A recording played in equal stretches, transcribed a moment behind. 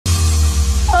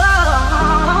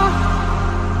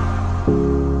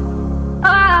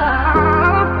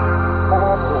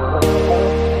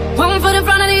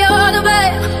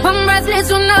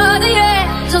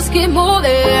keep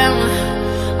moving.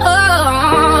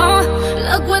 Oh,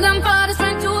 look what I'm for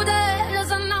strength today.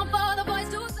 Listen now for the voice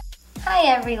to say. Hi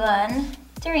everyone,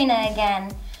 Derina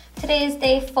again. Today is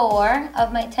day 4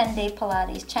 of my 10-day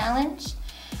Pilates challenge,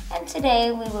 and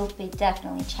today we will be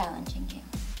definitely challenging you.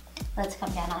 Let's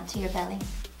come down onto your belly.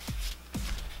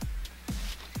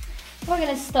 We're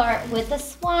going to start with a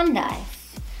swan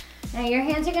dive. Now your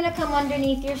hands are going to come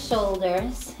underneath your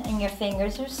shoulders and your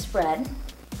fingers are spread.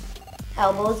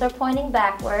 Elbows are pointing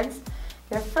backwards.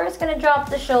 You're first going to drop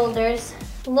the shoulders,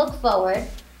 look forward,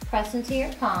 press into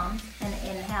your palms, and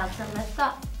inhale to lift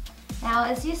up. Now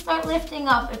as you start lifting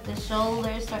up, if the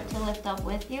shoulders start to lift up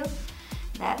with you,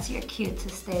 that's your cue to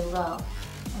stay low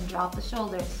and drop the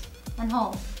shoulders and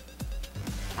hold.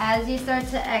 As you start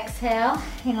to exhale,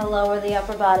 you're going to lower the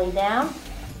upper body down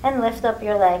and lift up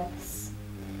your legs.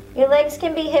 Your legs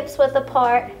can be hips width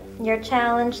apart. Your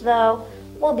challenge though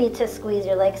will be to squeeze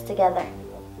your legs together.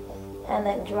 And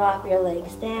then drop your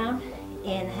legs down.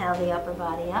 Inhale the upper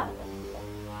body up.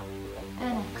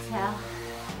 And exhale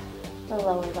the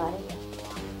lower body.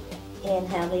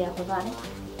 Inhale the upper body.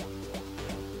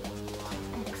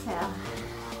 Exhale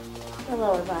the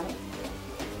lower body.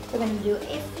 We're going to do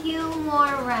a few more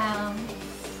rounds.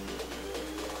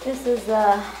 This is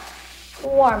a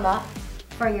warm-up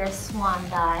for your swan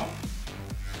dive.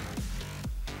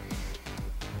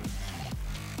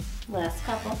 Last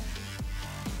couple.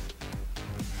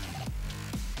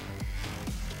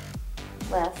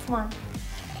 Last one.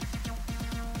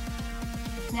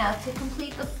 Now to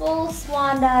complete the full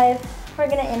swan dive, we're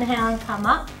going to inhale and come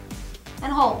up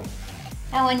and hold.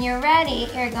 Now when you're ready,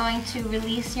 you're going to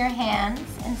release your hands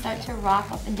and start to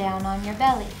rock up and down on your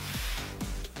belly.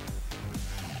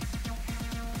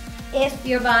 If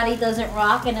your body doesn't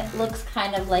rock and it looks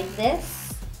kind of like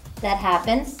this, that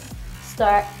happens,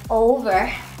 start over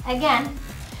again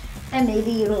and maybe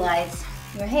utilize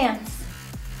your hands.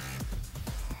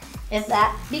 If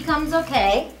that becomes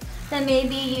okay, then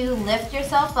maybe you lift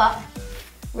yourself up,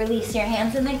 release your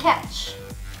hands and then catch.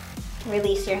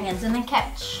 Release your hands and then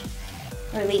catch.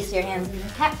 Release your hands and then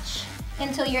catch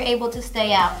until you're able to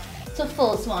stay out to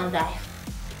full swan dive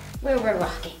where we're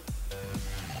rocking.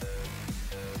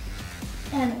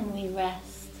 And then we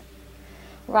rest.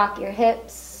 Rock your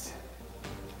hips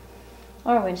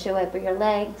or windshield wiper your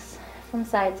legs from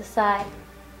side to side.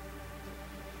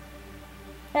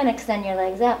 And extend your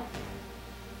legs out.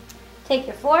 Take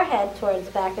your forehead towards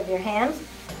the back of your hands.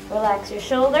 Relax your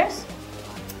shoulders.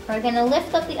 We're going to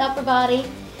lift up the upper body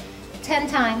 10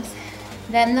 times,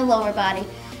 then the lower body,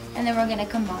 and then we're going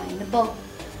to combine the both.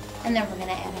 And then we're going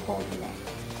to add a hold in there.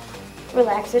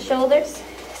 Relax the shoulders.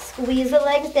 Squeeze the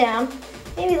legs down.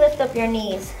 Maybe lift up your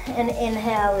knees and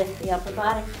inhale, lift the upper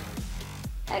body.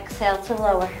 Exhale to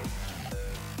lower.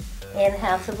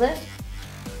 Inhale to lift.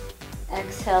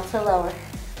 Exhale to lower.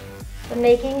 But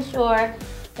making sure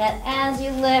that as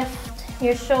you lift,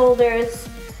 your shoulders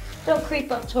don't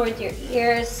creep up towards your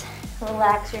ears.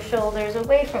 Relax your shoulders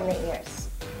away from the ears.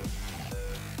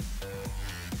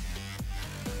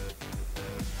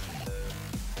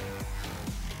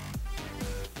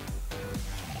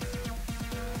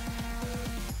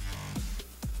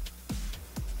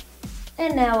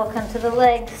 And now we'll come to the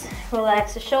legs.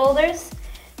 Relax the shoulders.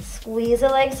 Squeeze the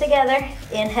legs together.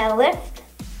 Inhale, lift.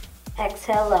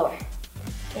 Exhale, lower.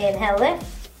 Inhale, lift.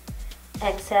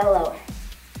 Exhale, lower.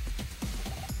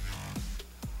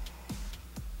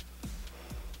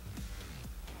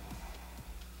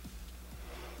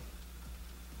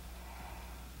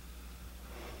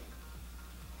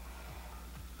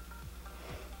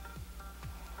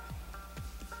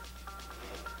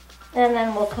 And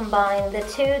then we'll combine the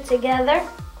two together.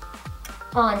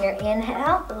 On your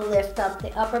inhale, lift up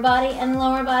the upper body and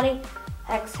lower body.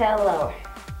 Exhale, lower.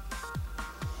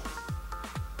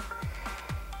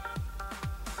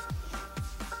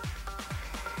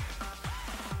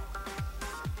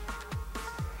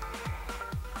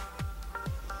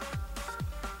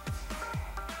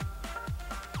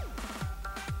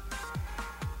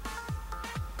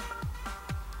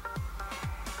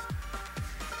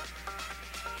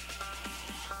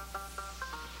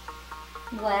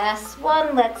 Last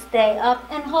one, let's stay up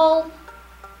and hold.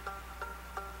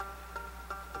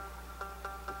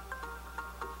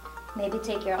 Maybe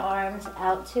take your arms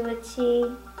out to a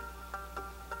T.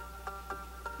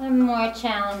 And more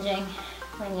challenging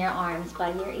when your arms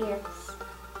by your ears.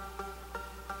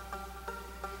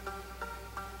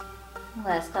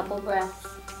 Last couple breaths.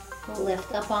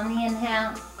 Lift up on the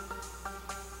inhale.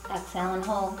 Exhale and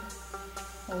hold.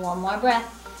 And one more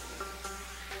breath.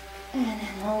 And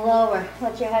then lower.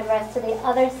 Let your head rest to the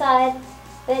other side.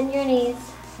 Bend your knees.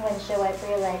 Windshield wiper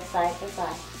your legs side to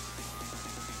side.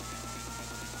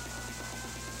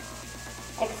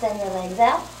 Extend your legs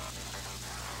out.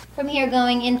 From here,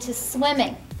 going into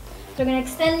swimming. So we're gonna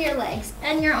extend your legs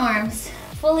and your arms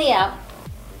fully out.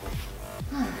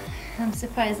 I'm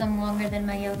surprised I'm longer than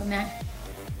my yoga mat.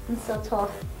 I'm so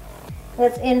tall.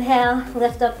 Let's inhale,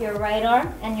 lift up your right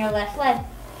arm and your left leg.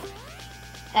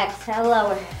 Exhale,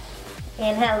 lower.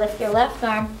 Inhale, lift your left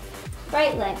arm,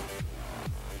 right leg.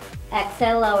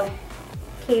 Exhale, lower.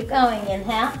 Keep going,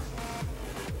 inhale.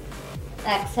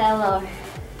 Exhale, lower.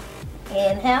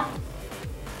 Inhale.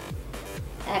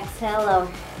 Exhale,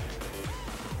 lower.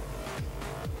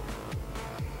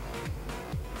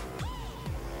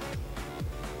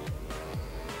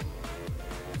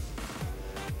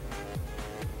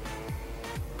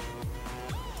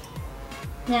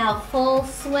 Now full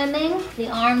swimming, the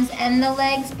arms and the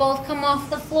legs both come off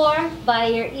the floor by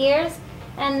your ears,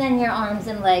 and then your arms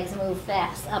and legs move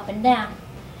fast up and down.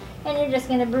 And you're just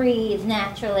gonna breathe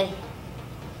naturally.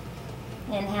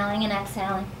 Inhaling and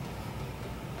exhaling.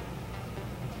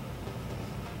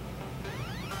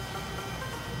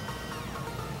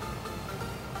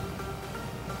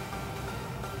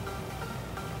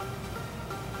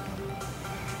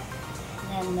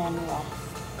 And then rest.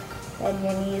 Bend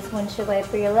your knees windshield away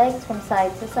for your legs from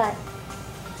side to side.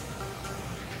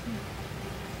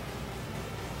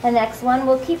 The next one,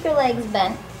 we'll keep your legs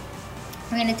bent.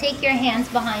 We're going to take your hands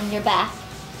behind your back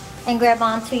and grab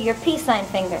onto your peace sign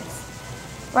fingers.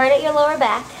 Right at your lower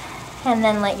back, and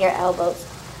then let your elbows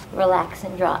relax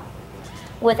and drop.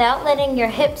 Without letting your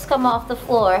hips come off the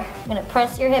floor, you're going to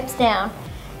press your hips down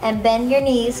and bend your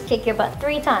knees, kick your butt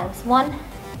 3 times. 1,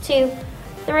 2,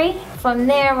 3. From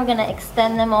there, we're gonna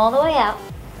extend them all the way out.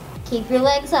 Keep your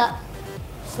legs up.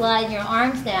 Slide your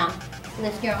arms down.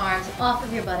 Lift your arms off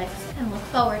of your buttocks and look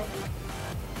forward.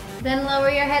 Then lower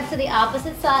your head to the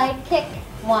opposite side. Kick.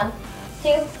 1,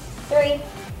 2, 3.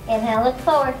 Inhale, look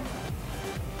forward.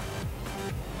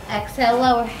 Exhale,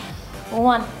 lower.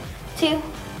 1, 2,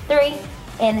 3.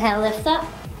 Inhale, lift up.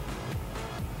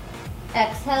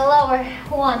 Exhale, lower.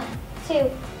 1, 2,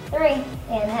 3.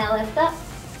 Inhale, lift up.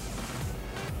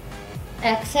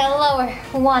 Exhale, lower.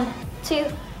 1, 2,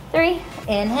 3.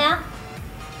 Inhale.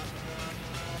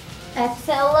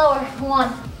 Exhale, lower.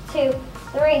 1, 2,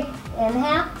 3.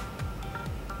 Inhale.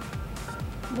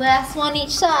 Last one each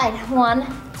side. 1,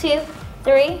 2,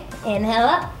 3. Inhale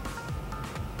up.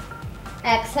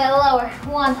 Exhale, lower.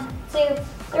 1, 2,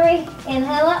 3.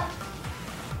 Inhale up.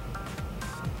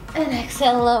 And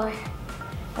exhale, lower.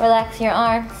 Relax your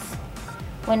arms.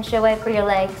 Windshield away for your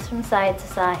legs from side to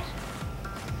side.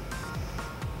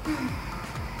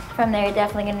 From there, you're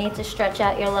definitely going to need to stretch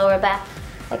out your lower back.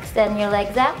 Extend your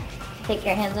legs out. Take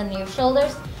your hands under your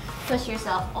shoulders. Push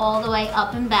yourself all the way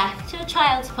up and back to a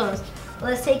child's pose.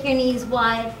 Let's take your knees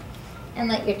wide and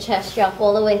let your chest drop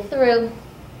all the way through.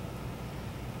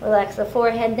 Relax the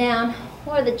forehead down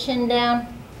or the chin down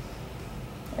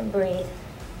and breathe.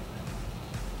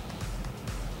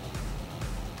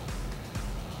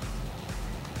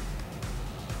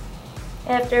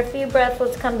 After a few breaths,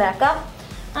 let's come back up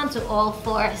onto all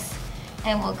fours,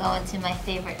 and we'll go into my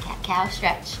favorite cat-cow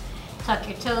stretch. Tuck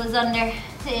your toes under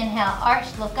to inhale, arch,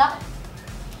 look up.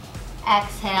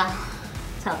 Exhale,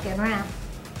 tuck and round.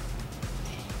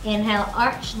 Inhale,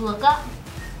 arch, look up.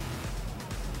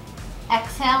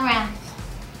 Exhale, round.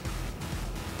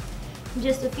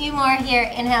 Just a few more here.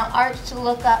 Inhale, arch to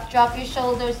look up. Drop your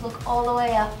shoulders, look all the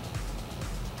way up.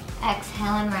 Exhale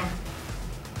and round.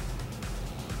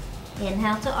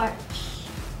 Inhale to arch.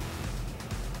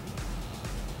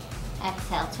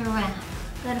 Exhale to round.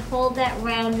 Good, hold that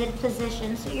rounded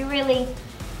position so you're really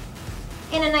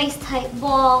in a nice tight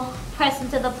ball. Press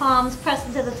into the palms, press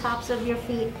into the tops of your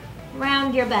feet.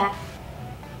 Round your back.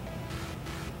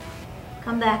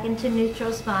 Come back into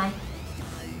neutral spine.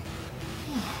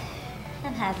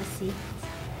 And have a seat.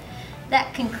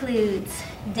 That concludes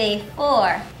day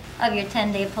 4 of your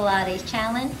 10-day Pilates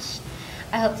challenge.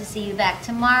 I hope to see you back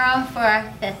tomorrow for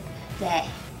our 5th day.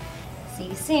 See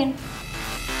you soon.